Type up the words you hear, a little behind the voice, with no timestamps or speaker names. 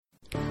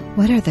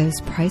What are those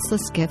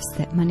priceless gifts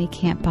that money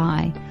can't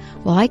buy?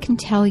 Well, I can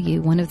tell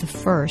you one of the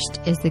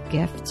first is the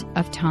gift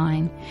of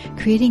time,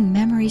 creating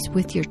memories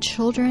with your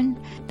children.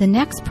 The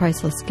next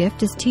priceless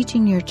gift is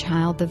teaching your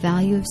child the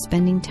value of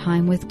spending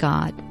time with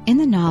God. In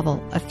the novel,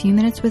 A Few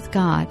Minutes with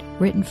God,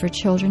 written for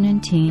children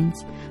and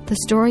teens, the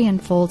story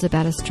unfolds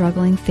about a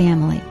struggling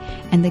family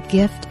and the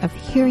gift of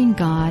hearing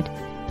God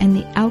and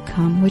the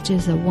outcome, which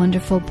is a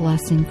wonderful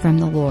blessing from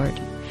the Lord.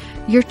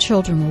 Your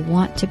children will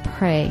want to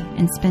pray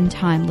and spend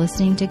time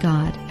listening to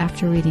God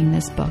after reading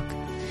this book.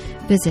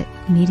 Visit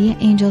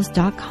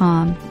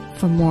MediaAngels.com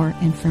for more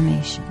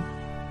information.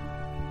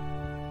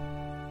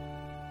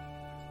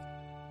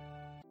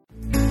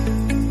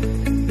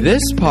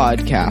 This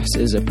podcast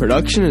is a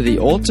production of the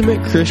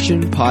Ultimate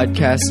Christian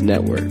Podcast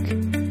Network.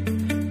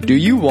 Do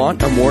you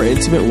want a more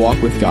intimate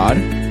walk with God?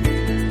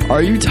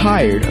 Are you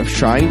tired of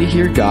trying to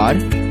hear God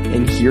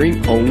and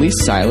hearing only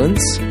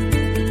silence?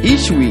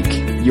 Each week,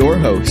 your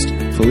host,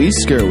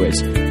 Felice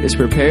Skirwitz, is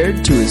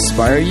prepared to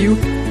inspire you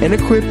and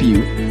equip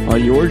you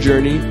on your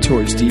journey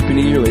towards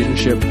deepening your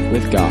relationship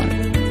with God.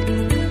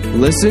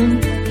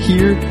 Listen,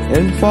 hear,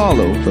 and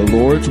follow the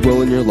Lord's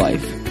will in your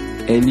life,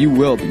 and you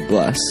will be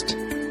blessed.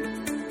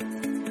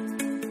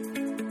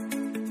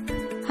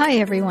 Hi,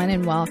 everyone,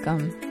 and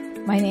welcome.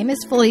 My name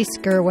is Felice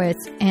Skirwitz,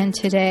 and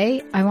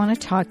today I want to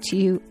talk to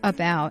you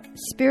about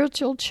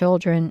spiritual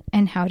children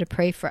and how to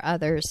pray for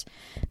others.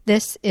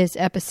 This is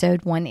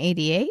episode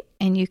 188,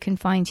 and you can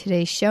find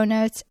today's show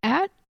notes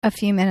at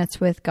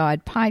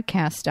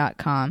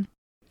afewminuteswithgodpodcast.com.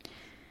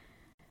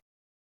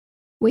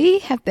 We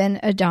have been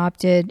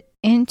adopted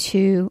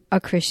into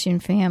a Christian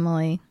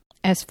family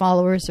as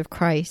followers of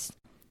Christ.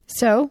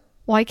 So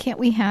why can't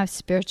we have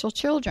spiritual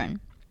children?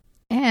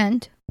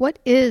 And what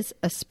is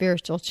a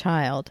spiritual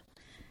child?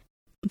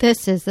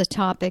 This is the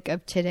topic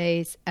of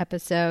today's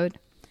episode.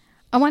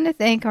 I want to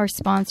thank our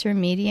sponsor,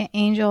 Media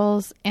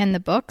Angels, and the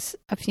books,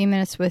 A Few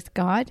Minutes with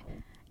God,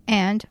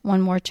 and One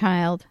More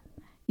Child.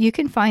 You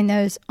can find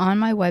those on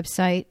my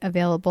website,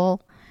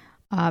 available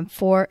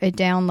for a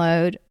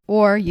download,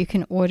 or you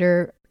can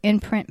order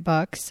in-print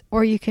books,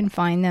 or you can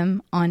find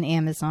them on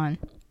Amazon.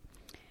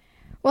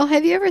 Well,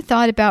 have you ever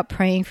thought about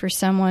praying for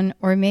someone,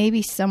 or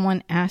maybe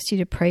someone asked you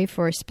to pray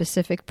for a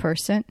specific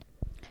person?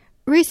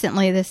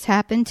 Recently, this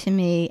happened to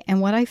me,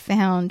 and what I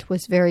found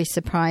was very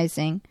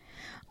surprising.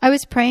 I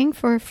was praying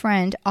for a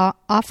friend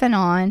off and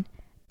on,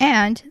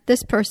 and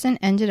this person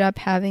ended up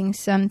having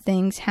some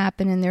things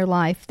happen in their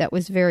life that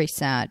was very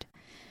sad.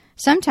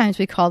 Sometimes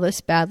we call this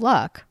bad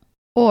luck,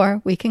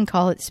 or we can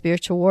call it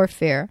spiritual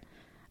warfare.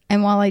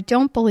 And while I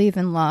don't believe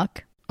in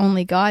luck,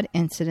 only God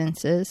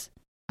incidences,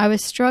 I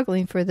was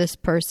struggling for this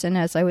person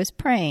as I was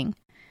praying.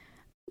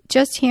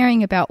 Just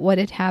hearing about what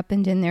had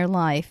happened in their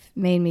life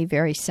made me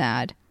very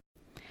sad.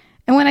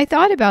 And when I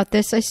thought about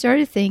this, I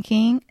started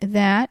thinking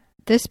that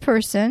this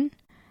person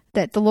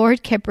that the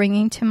Lord kept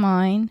bringing to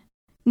mind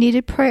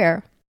needed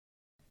prayer.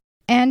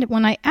 And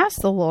when I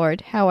asked the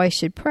Lord how I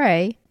should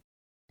pray,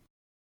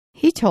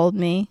 He told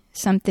me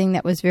something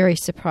that was very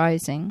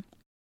surprising.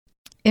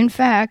 In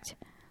fact,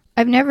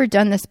 I've never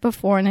done this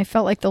before, and I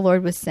felt like the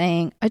Lord was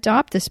saying,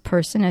 adopt this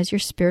person as your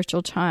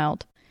spiritual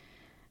child.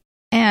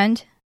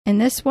 And in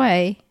this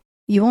way,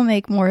 you will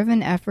make more of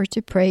an effort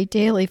to pray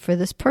daily for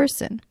this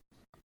person.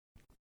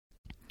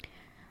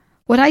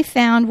 What I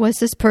found was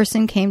this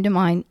person came to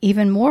mind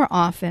even more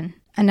often.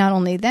 And not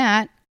only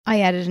that, I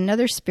added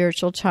another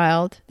spiritual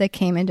child that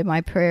came into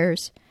my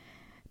prayers.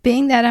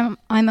 Being that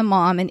I'm a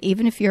mom, and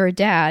even if you're a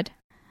dad,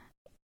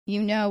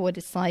 you know what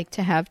it's like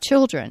to have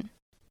children.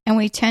 And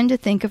we tend to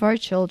think of our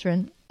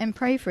children and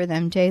pray for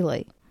them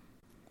daily.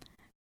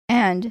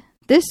 And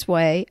this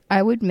way,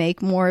 I would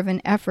make more of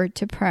an effort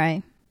to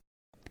pray.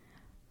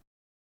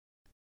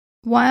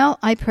 While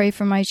I pray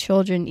for my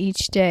children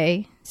each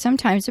day,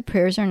 sometimes the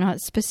prayers are not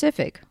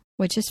specific,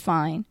 which is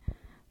fine.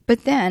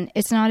 But then,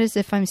 it's not as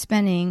if I'm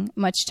spending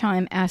much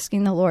time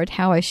asking the Lord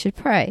how I should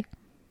pray.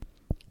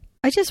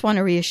 I just want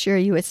to reassure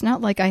you, it's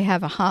not like I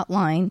have a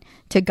hotline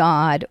to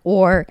God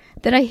or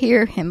that I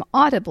hear Him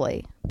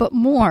audibly, but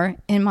more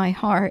in my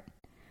heart.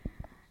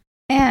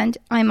 And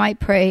I might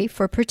pray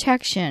for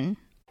protection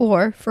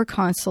or for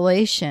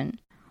consolation,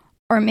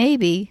 or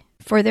maybe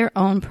for their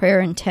own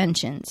prayer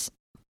intentions.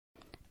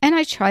 And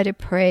I try to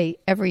pray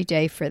every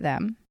day for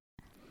them.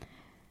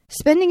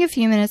 Spending a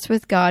few minutes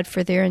with God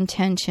for their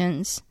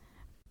intentions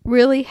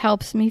really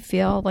helps me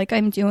feel like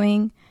I'm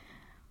doing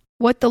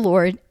what the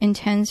Lord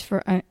intends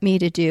for me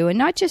to do. And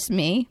not just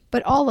me,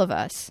 but all of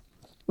us.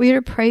 We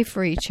are to pray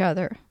for each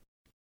other.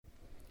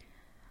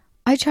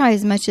 I try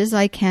as much as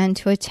I can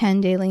to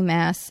attend daily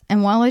Mass,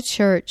 and while at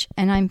church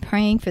and I'm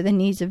praying for the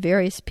needs of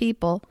various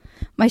people,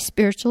 my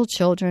spiritual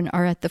children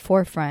are at the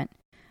forefront.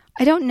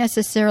 I don't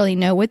necessarily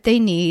know what they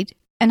need,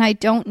 and I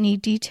don't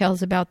need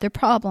details about their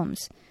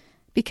problems,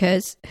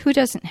 because who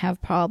doesn't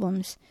have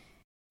problems?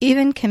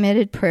 Even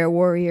committed prayer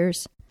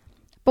warriors.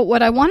 But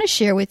what I want to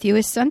share with you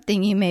is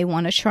something you may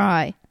want to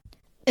try.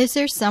 Is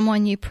there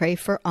someone you pray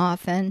for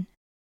often?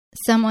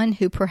 Someone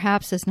who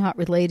perhaps is not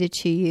related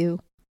to you?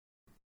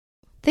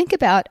 Think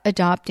about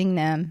adopting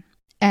them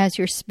as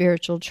your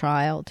spiritual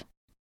child.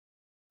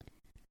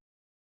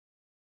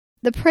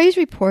 The praise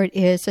report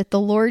is that the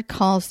Lord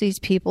calls these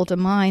people to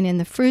mind, and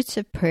the fruits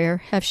of prayer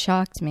have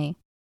shocked me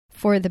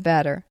for the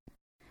better.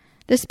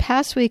 This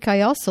past week, I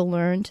also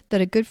learned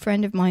that a good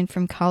friend of mine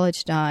from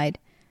college died,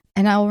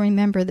 and I will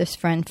remember this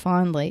friend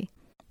fondly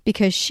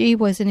because she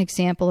was an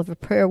example of a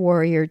prayer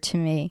warrior to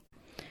me.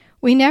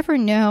 We never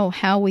know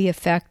how we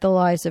affect the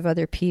lives of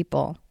other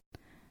people,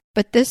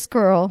 but this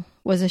girl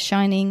was a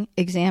shining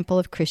example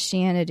of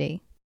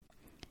Christianity.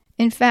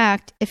 In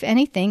fact, if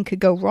anything could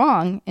go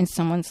wrong in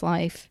someone's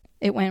life,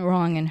 it went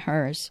wrong in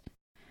hers.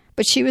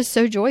 But she was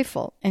so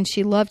joyful, and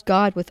she loved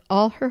God with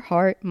all her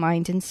heart,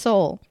 mind, and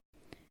soul.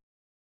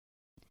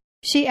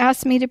 She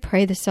asked me to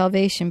pray the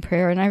salvation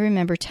prayer, and I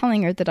remember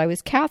telling her that I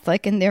was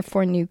Catholic and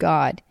therefore knew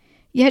God.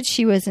 Yet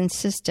she was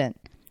insistent,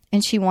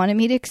 and she wanted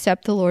me to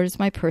accept the Lord as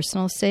my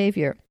personal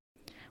Savior.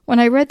 When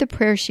I read the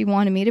prayer she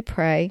wanted me to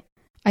pray,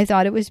 I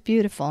thought it was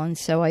beautiful, and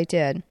so I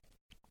did.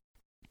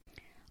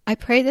 I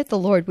prayed that the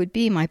Lord would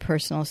be my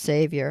personal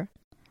Savior.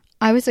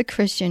 I was a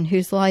Christian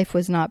whose life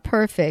was not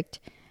perfect,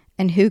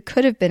 and who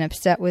could have been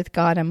upset with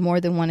God on more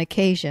than one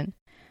occasion.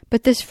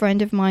 But this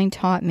friend of mine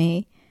taught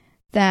me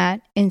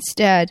that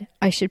instead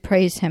I should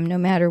praise Him no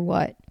matter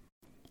what.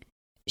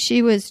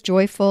 She was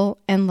joyful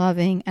and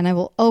loving, and I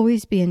will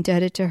always be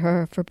indebted to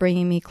her for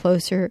bringing me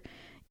closer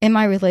in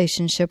my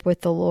relationship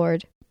with the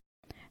Lord.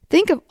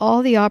 Think of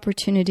all the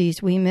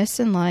opportunities we miss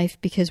in life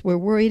because we're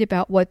worried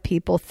about what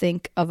people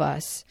think of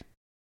us.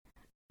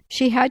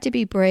 She had to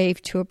be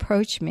brave to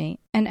approach me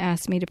and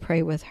ask me to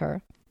pray with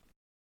her.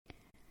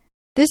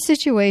 This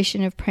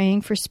situation of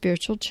praying for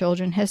spiritual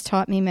children has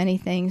taught me many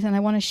things, and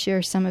I want to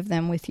share some of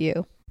them with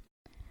you.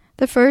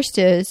 The first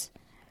is,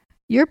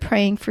 you're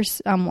praying for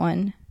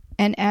someone,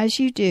 and as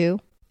you do,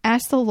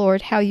 ask the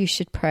Lord how you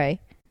should pray.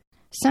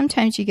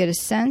 Sometimes you get a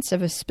sense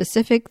of a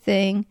specific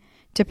thing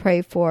to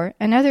pray for,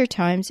 and other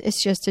times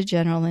it's just a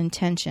general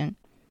intention.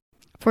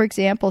 For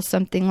example,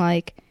 something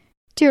like,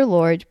 Dear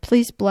Lord,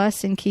 please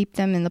bless and keep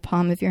them in the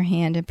palm of your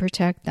hand and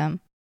protect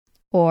them.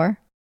 Or,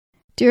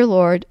 Dear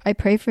Lord, I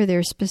pray for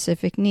their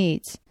specific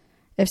needs.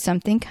 If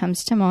something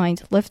comes to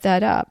mind, lift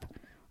that up,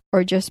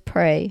 or just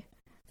pray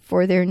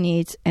for their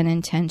needs and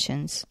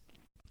intentions.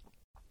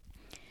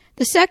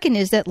 The second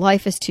is that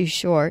life is too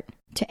short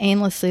to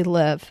aimlessly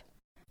live.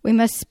 We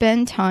must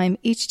spend time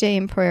each day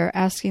in prayer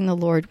asking the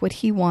Lord what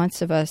He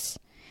wants of us.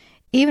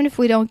 Even if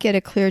we don't get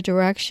a clear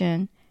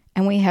direction,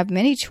 and we have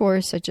many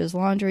chores such as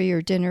laundry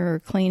or dinner or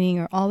cleaning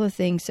or all the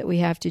things that we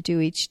have to do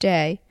each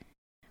day,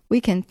 we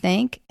can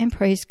thank and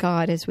praise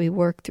God as we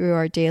work through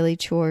our daily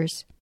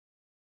chores.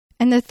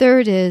 And the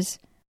third is,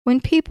 when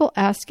people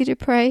ask you to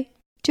pray,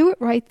 do it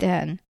right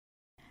then.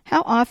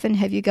 How often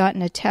have you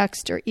gotten a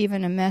text or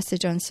even a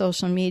message on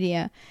social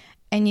media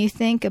and you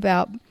think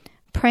about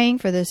praying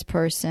for this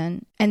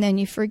person and then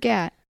you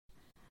forget?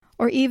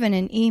 Or even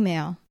an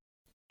email.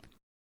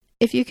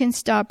 If you can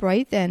stop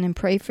right then and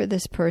pray for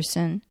this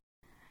person,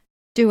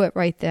 do it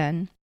right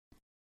then.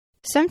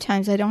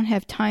 Sometimes I don't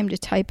have time to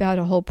type out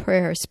a whole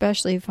prayer,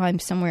 especially if I'm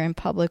somewhere in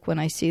public when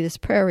I see this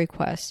prayer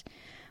request.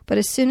 But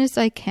as soon as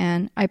I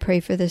can, I pray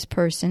for this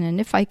person, and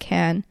if I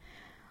can,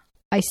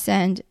 I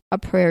send a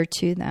prayer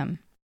to them.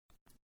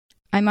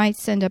 I might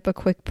send up a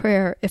quick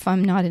prayer if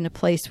I'm not in a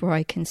place where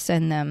I can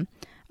send them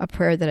a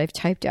prayer that I've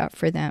typed out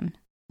for them.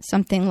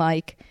 Something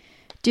like,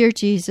 Dear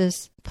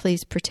Jesus,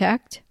 please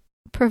protect,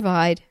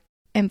 provide,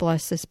 and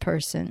bless this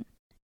person.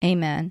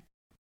 Amen.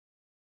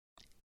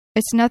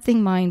 It's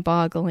nothing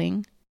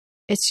mind-boggling.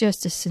 It's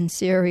just a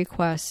sincere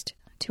request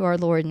to our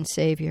Lord and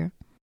Savior.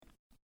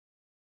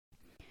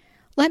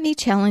 Let me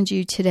challenge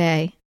you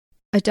today.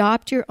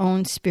 Adopt your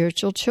own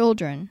spiritual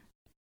children.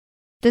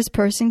 This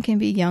person can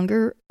be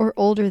younger or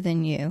older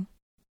than you.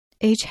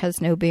 Age has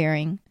no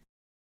bearing.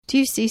 Do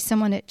you see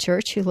someone at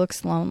church who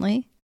looks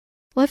lonely?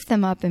 Lift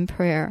them up in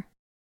prayer.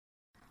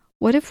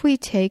 What if we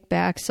take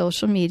back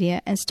social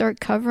media and start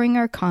covering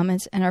our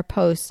comments and our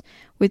posts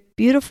with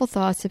beautiful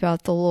thoughts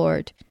about the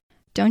Lord?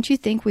 Don't you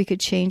think we could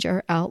change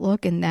our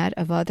outlook and that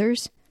of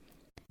others?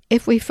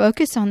 If we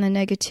focus on the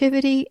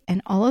negativity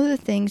and all of the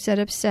things that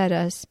upset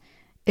us,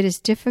 it is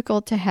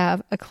difficult to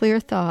have a clear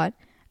thought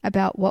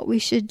about what we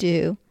should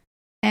do,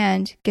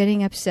 and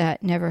getting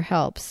upset never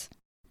helps.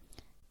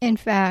 In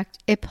fact,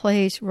 it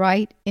plays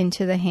right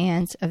into the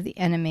hands of the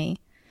enemy,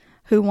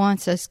 who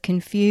wants us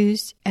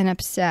confused and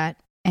upset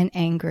and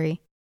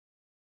angry.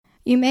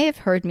 You may have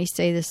heard me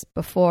say this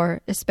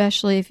before,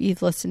 especially if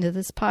you've listened to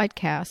this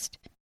podcast.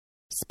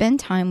 Spend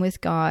time with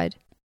God.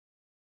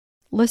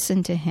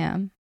 Listen to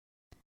Him.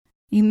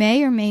 You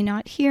may or may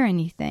not hear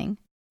anything,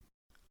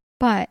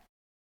 but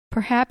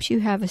perhaps you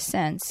have a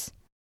sense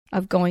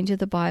of going to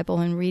the Bible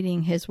and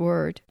reading His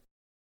Word,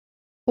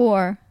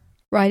 or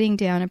writing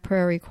down a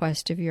prayer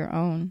request of your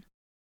own.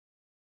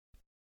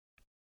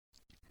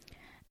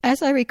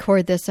 As I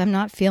record this, I'm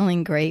not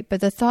feeling great,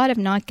 but the thought of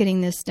not getting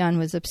this done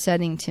was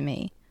upsetting to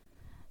me.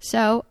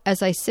 So,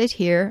 as I sit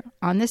here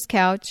on this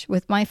couch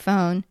with my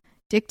phone,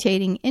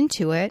 dictating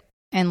into it,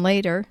 and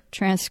later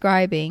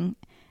transcribing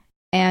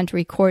and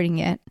recording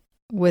it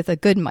with a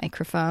good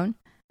microphone.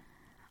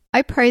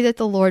 I pray that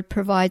the Lord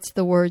provides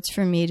the words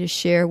for me to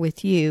share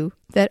with you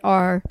that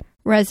are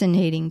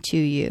resonating to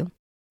you.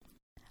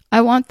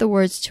 I want the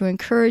words to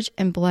encourage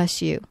and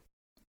bless you.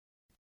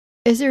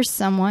 Is there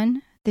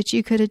someone that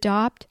you could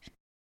adopt?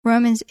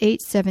 Romans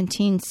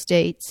 8:17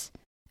 states,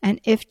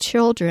 "And if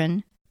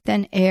children,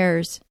 then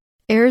heirs,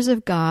 heirs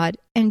of God,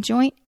 and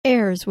joint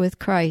heirs with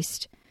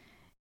Christ,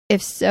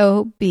 if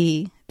so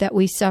be that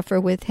we suffer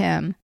with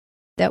him,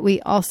 that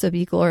we also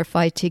be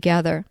glorified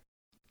together."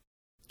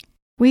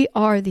 We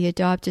are the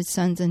adopted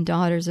sons and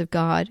daughters of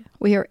God.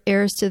 We are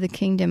heirs to the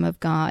kingdom of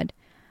God.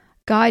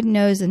 God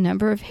knows the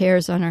number of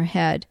hairs on our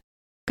head.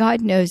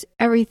 God knows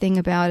everything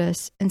about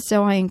us, and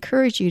so I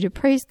encourage you to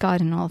praise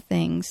God in all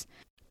things.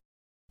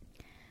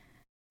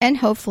 And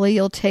hopefully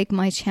you'll take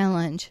my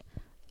challenge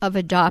of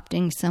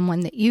adopting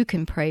someone that you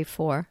can pray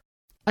for,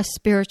 a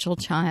spiritual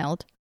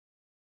child.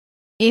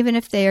 Even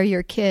if they are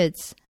your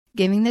kids,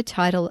 giving the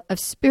title of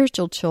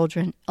spiritual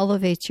children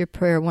elevates your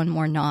prayer one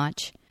more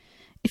notch.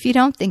 If you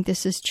don't think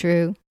this is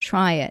true,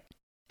 try it.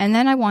 And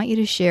then I want you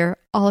to share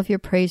all of your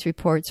praise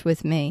reports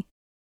with me.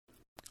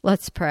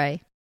 Let's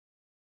pray.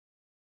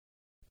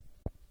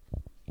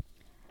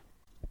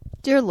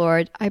 Dear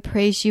Lord, I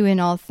praise you in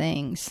all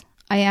things.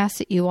 I ask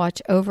that you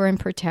watch over and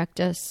protect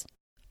us.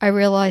 I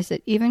realize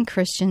that even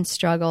Christians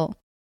struggle,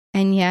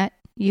 and yet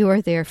you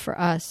are there for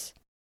us.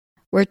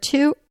 Where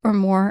two or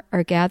more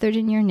are gathered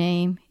in your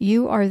name,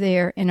 you are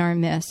there in our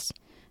midst.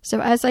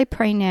 So as I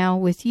pray now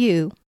with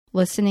you,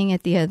 listening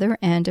at the other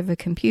end of a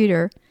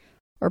computer,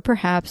 or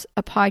perhaps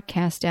a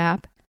podcast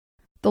app,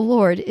 the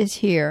Lord is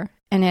here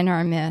and in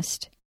our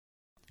midst.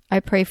 I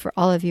pray for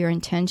all of your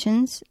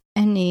intentions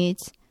and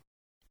needs,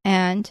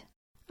 and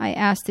I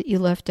ask that you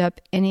lift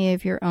up any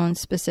of your own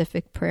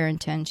specific prayer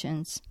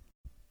intentions.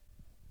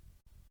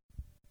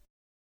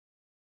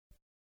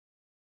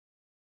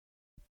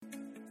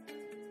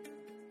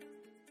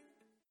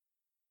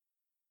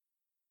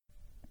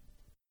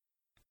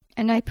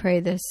 And I pray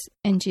this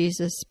in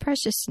Jesus'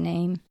 precious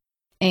name.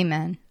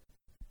 Amen.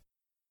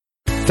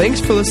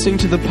 Thanks for listening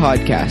to the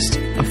podcast,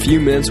 A Few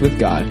Minutes with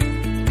God.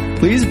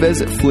 Please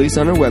visit Felice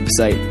on our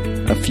website,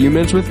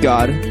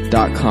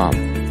 afewminuteswithgod.com,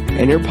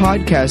 and your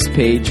podcast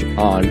page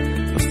on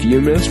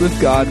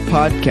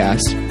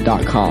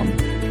afewminuteswithgodpodcast.com.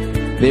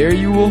 There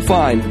you will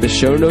find the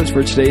show notes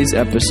for today's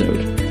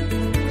episode.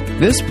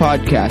 This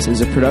podcast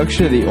is a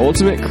production of the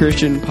Ultimate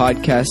Christian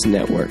Podcast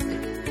Network.